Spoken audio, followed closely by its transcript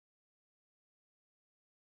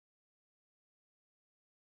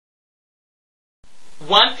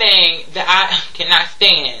one thing that I cannot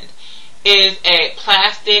stand is a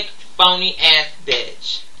plastic, phony ass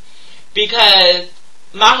bitch. Because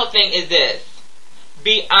my whole thing is this.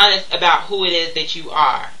 Be honest about who it is that you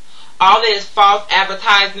are. All of this false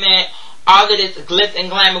advertisement, all of this glitz and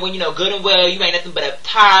glamour when you know good and well you ain't nothing but a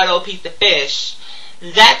tired old piece of fish.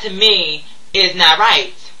 That to me is not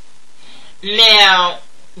right. Now,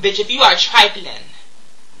 bitch, if you are trifling,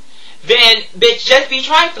 then bitch, just be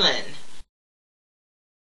trifling.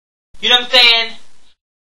 You know what I'm saying?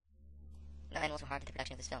 No animals were harmed in the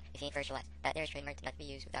production of this film. If you ain't first, you'll last. That there is trademarked not to be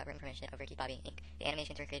used without written permission of Ricky Bobby Inc. The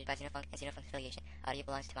animations were created by Xenofunk and Xenofunk Affiliation. Audio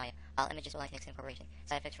belongs to Timaya. All images belong to Nixon Corporation.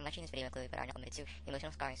 Side effects from watching this video include, but are not limited to,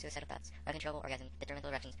 emotional scarring, suicidal thoughts, uncontrollable orgasm, detrimental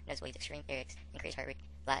erections, nosebleeds, extreme earaches, increased heart rate,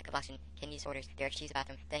 lack of oxygen, kidney disorders, the urge to use the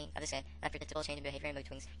bathroom, thinning of the skin, unpredictable change in behavior and mood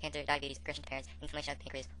swings, cancer, diabetes, aggression to parents, inflammation of the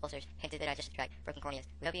pancreas, ulcers, hints of the digestive tract, broken corneas.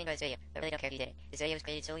 We hope you enjoyed this video, but really don't care if you didn't. This video was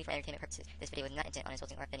created solely for entertainment purposes. This video was not intent on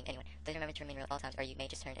insulting or offending anyone. Please remember to remain real at all times, or you may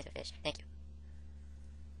just turn into a fish. Thank you.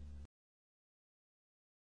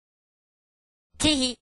 Teehee.